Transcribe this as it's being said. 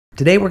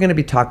Today we're going to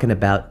be talking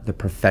about the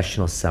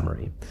professional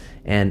summary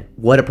and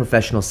what a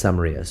professional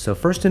summary is. So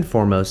first and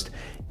foremost,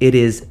 it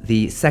is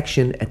the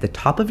section at the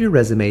top of your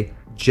resume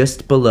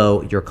just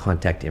below your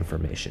contact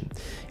information.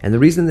 And the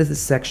reason that this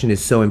section is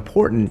so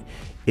important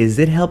is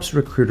it helps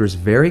recruiters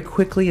very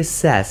quickly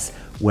assess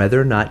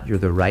whether or not you're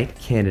the right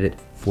candidate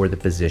for the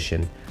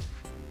position,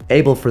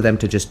 able for them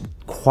to just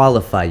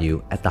qualify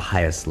you at the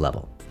highest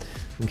level.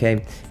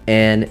 Okay,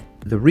 and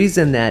the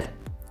reason that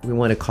we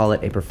want to call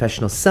it a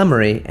professional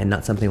summary and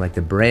not something like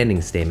the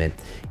branding statement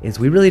is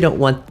we really don't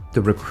want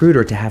the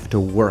recruiter to have to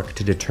work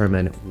to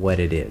determine what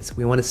it is.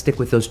 We want to stick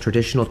with those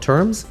traditional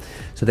terms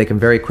so they can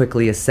very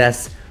quickly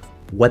assess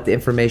what the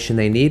information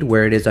they need,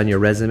 where it is on your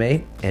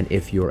resume, and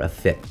if you're a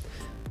fit.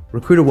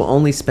 Recruiter will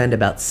only spend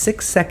about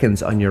 6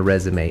 seconds on your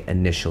resume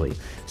initially,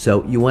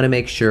 so you want to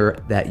make sure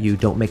that you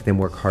don't make them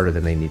work harder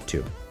than they need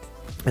to.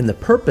 And the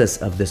purpose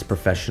of this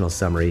professional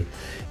summary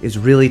is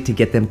really to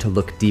get them to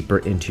look deeper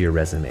into your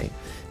resume.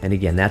 And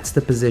again, that's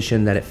the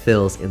position that it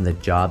fills in the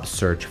job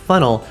search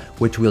funnel,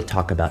 which we'll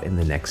talk about in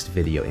the next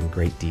video in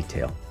great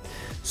detail.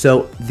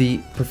 So the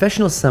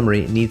professional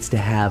summary needs to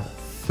have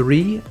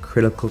 3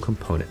 critical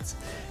components.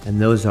 And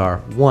those are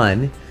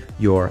 1,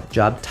 your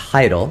job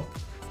title,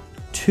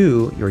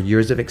 2, your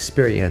years of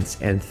experience,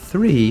 and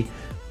 3,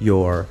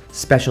 your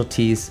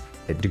specialties,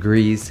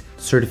 degrees,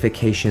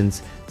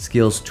 certifications,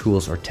 skills,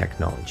 tools, or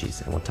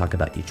technologies. And we'll talk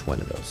about each one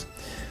of those.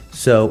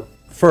 So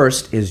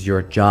first is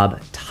your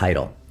job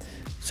title.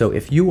 So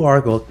if you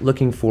are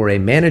looking for a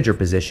manager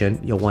position,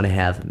 you'll want to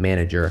have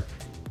manager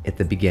at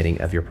the beginning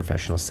of your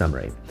professional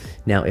summary.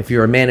 Now, if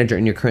you're a manager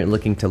and you're currently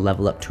looking to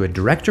level up to a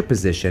director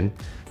position,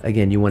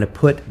 again, you want to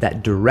put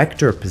that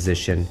director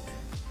position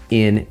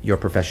in your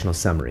professional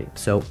summary.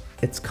 So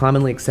it's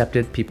commonly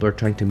accepted, people are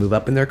trying to move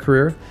up in their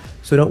career.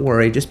 So don't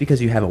worry, just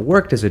because you haven't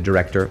worked as a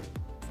director,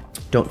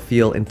 don't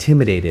feel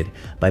intimidated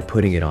by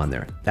putting it on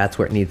there. That's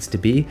where it needs to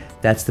be.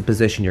 That's the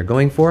position you're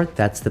going for.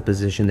 That's the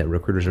position that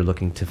recruiters are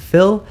looking to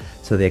fill,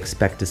 so they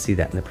expect to see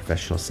that in the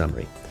professional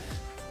summary.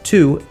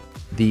 2,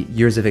 the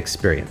years of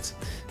experience.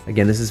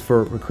 Again, this is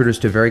for recruiters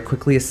to very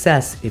quickly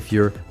assess if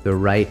you're the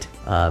right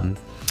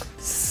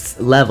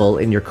level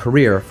in your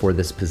career for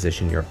this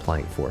position you're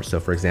applying for. So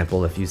for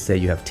example, if you say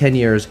you have 10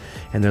 years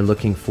and they're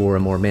looking for a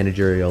more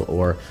managerial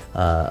or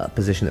a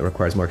position that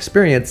requires more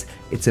experience,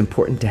 it's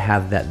important to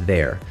have that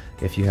there.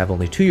 If you have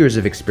only 2 years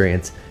of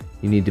experience,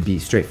 you need to be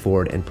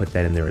straightforward and put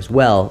that in there as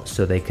well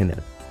so they can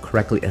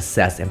correctly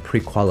assess and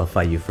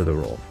pre-qualify you for the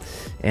role.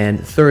 And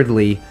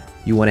thirdly,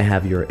 you want to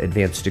have your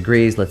advanced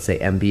degrees, let's say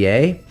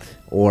MBA,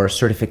 or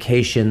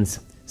certifications,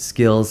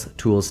 skills,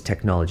 tools,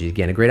 technology.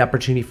 Again, a great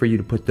opportunity for you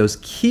to put those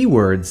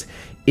keywords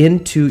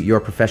into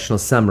your professional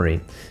summary,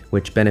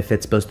 which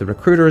benefits both the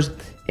recruiters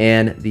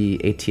and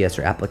the ATS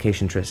or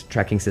application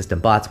tracking system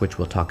bots, which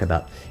we'll talk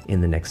about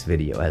in the next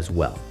video as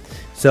well.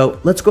 So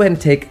let's go ahead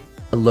and take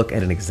a look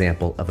at an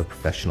example of a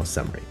professional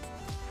summary.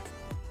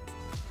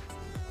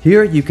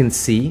 Here you can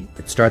see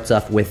it starts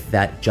off with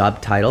that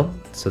job title,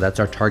 so that's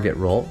our target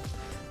role.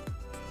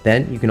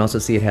 Then you can also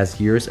see it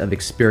has years of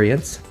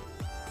experience,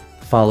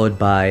 followed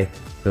by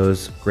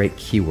those great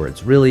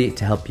keywords, really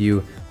to help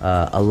you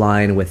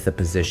align with the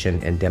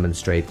position and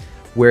demonstrate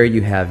where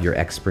you have your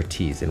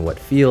expertise, in what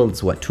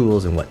fields, what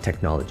tools, and what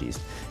technologies.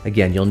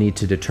 Again, you'll need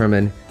to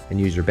determine and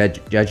use your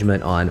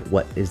judgment on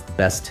what is the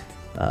best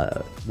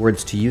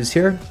words to use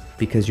here,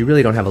 because you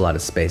really don't have a lot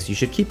of space. You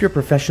should keep your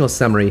professional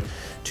summary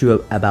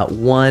to about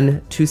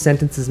 1-2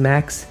 sentences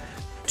max,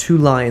 2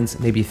 lines,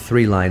 maybe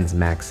 3 lines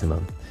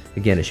maximum.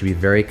 Again, it should be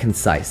very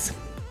concise.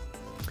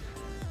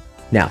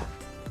 Now,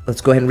 let's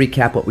go ahead and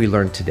recap what we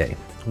learned today.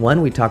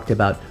 1, we talked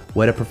about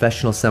what a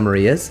professional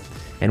summary is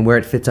and where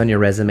it fits on your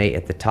resume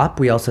at the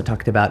top. We also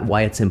talked about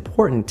why it's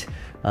important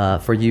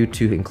for you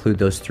to include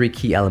those 3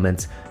 key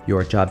elements: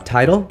 your job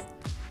title,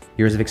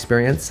 years of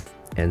experience,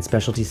 and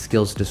specialty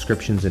skills,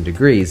 descriptions, and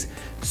degrees,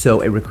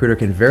 so a recruiter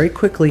can very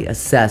quickly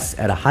assess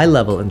at a high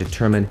level and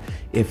determine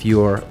if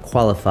you're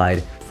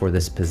qualified for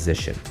this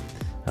position.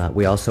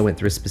 We also went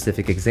through a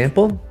specific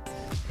example,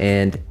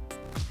 and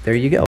there you go.